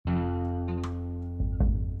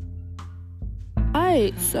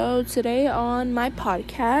Alright, so today on my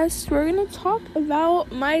podcast, we're gonna talk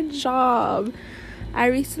about my job. I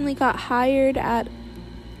recently got hired at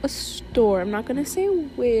a store. I'm not gonna say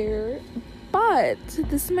where, but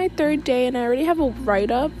this is my third day and I already have a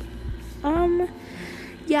write-up.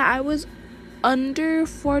 I was under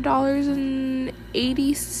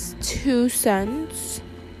 $4.82,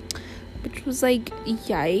 which was like,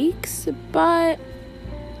 yikes, but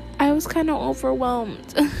I was kind of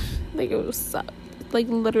overwhelmed. Like, it was sucked. Like,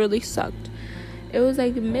 literally sucked. It was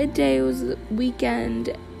like midday, it was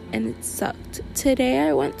weekend, and it sucked. Today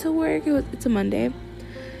I went to work. It's a Monday.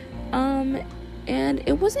 And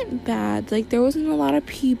it wasn't bad. Like, there wasn't a lot of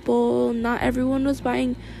people. Not everyone was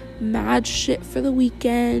buying mad shit for the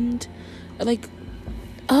weekend. Like,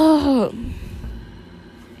 oh,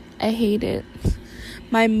 I hate it.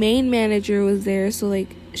 My main manager was there, so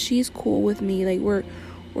like, she's cool with me. Like, we're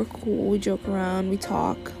cool. We joke around, we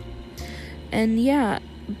talk. And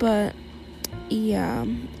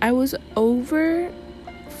I was over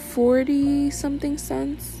 40 something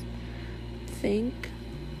cents, I think,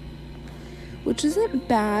 which isn't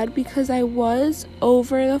bad because I was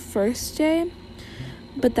over the first day,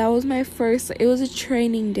 but that was my first. It was a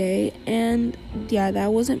training day, and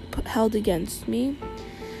that wasn't held against me.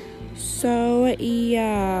 So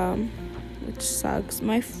which sucks.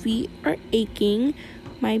 My feet are aching.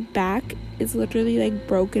 My back is literally like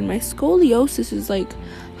broken. My scoliosis is like,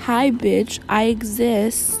 hi bitch, I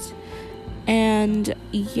exist. And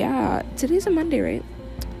today's a Monday, right?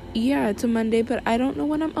 Yeah, it's a Monday, but I don't know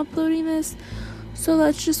when I'm uploading this, so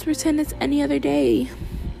let's just pretend it's any other day.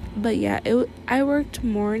 But I worked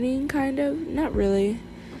morning, kind of, not really,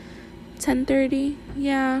 10:30,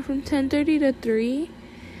 from 10:30 to 3,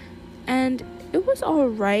 and it was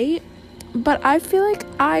alright. But I feel like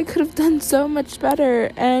I could have done so much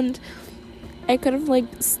better, and I could have like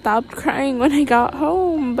stopped crying when I got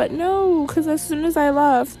home, but no, because as soon as I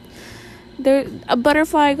left, a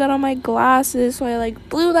butterfly got on my glasses, so I like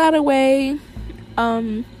blew that away.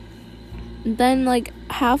 Then like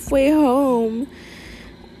halfway home,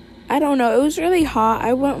 I don't know, it was really hot.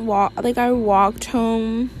 I walked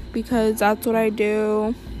home because that's what I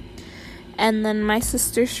do. And then my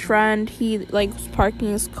sister's friend, he like was parking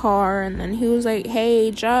his car, and then he was like, hey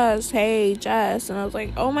Jess, and I was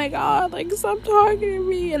like, oh my god, like, stop talking to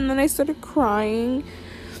me. And then I started crying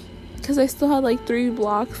because I still had like 3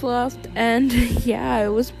 blocks left, and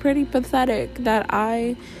it was pretty pathetic that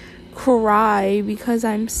I cry because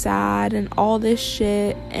I'm sad and all this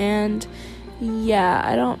shit. And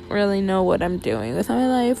I don't really know what I'm doing with my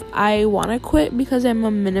life. I want to quit because I'm a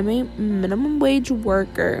minimum wage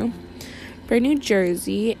worker for New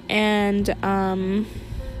Jersey, and I'm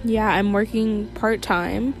working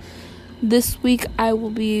part-time. This week I will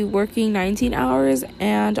be working 19 hours,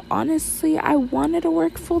 and honestly I wanted to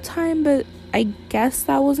work full-time, but I guess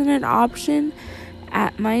that wasn't an option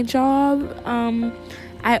at my job.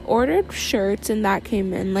 I ordered shirts, and that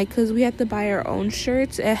came in, like, because we have to buy our own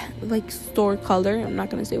shirts, like store color. I'm not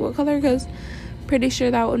gonna say what color because pretty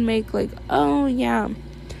sure that would make like,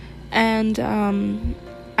 and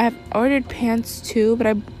I've ordered pants too, but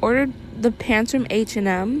I ordered the pants from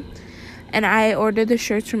H&M, and I ordered the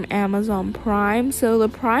shirts from Amazon Prime, so the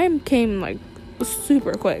Prime came like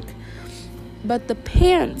super quick, but the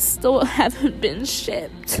pants still haven't been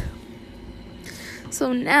shipped.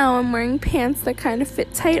 So now I'm wearing pants that kind of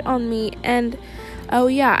fit tight on me, and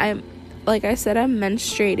I'm, like I said, I'm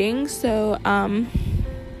menstruating, so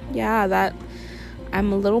that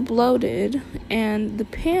I'm a little bloated, and the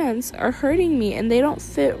pants are hurting me, and they don't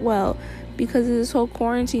fit well because of this whole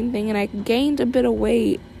quarantine thing, and I gained a bit of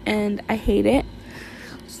weight, and I hate it.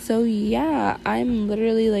 So I'm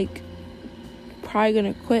literally like probably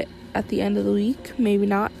gonna quit at the end of the week. Maybe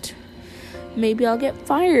not. Maybe I'll get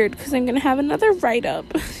fired because I'm gonna have another write-up.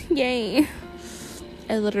 Yay.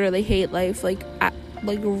 I literally hate life. Like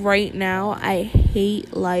right now I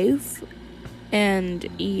hate life, and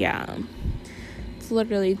it's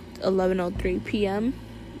literally 11:03 p.m.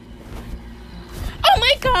 Oh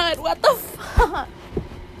my god, what the fuck?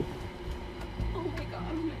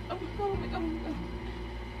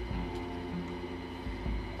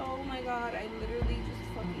 Oh my god, I literally just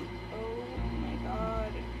fucking, oh my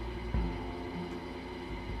god.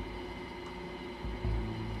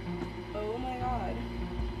 Oh my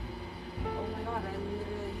god, I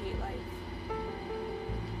literally hate life.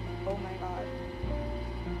 Oh my god.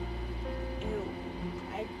 Ew,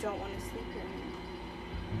 I don't want to sleep here anymore.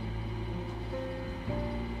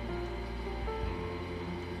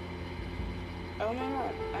 Oh my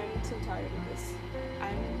god, I'm so tired of this.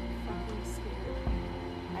 I'm fucking scared.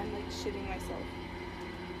 I'm like shitting myself.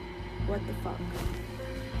 What the fuck?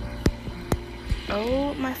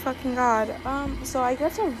 Oh my fucking god. So I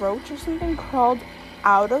guess a roach or something crawled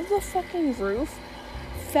out of the fucking roof,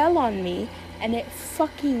 fell on me, and it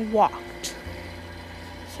fucking walked.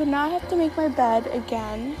 So now I have to make my bed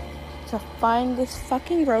again to find this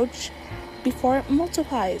fucking roach before it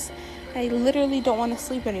multiplies. I literally don't want to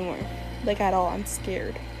sleep anymore. Like, at all. I'm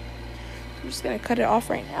scared. I'm just gonna cut it off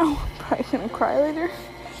right now. I'm probably gonna cry later.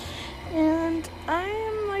 And I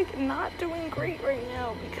am, like, not doing great right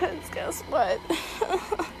now because guess what?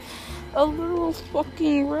 A little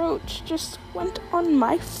fucking roach just went on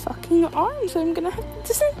my fucking arm, so I'm gonna have to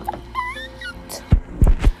disinfect it.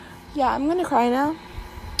 Yeah, I'm gonna cry now.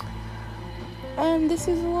 And this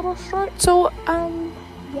is a little short, so,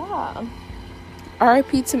 yeah.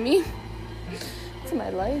 R.I.P. to me. To my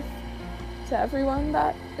life. To everyone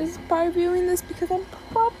that is probably viewing this, because I'm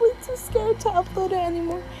probably too scared to upload it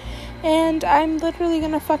anymore. And I'm literally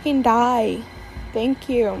gonna fucking die. Thank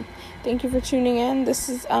you. Thank you for tuning in. This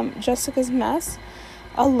is Jessica's mess.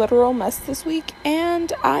 A literal mess this week.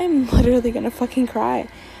 And I'm literally gonna fucking cry.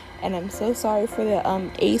 And I'm so sorry for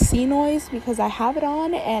the AC noise, because I have it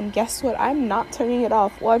on, and guess what? I'm not turning it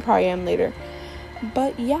off. Well, I probably am later.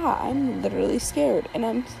 But yeah, I'm literally scared. And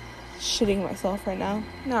I'm shitting myself right now.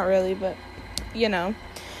 Not really, but you know.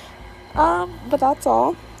 But that's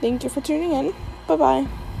all. Thank you for tuning in. Bye-bye.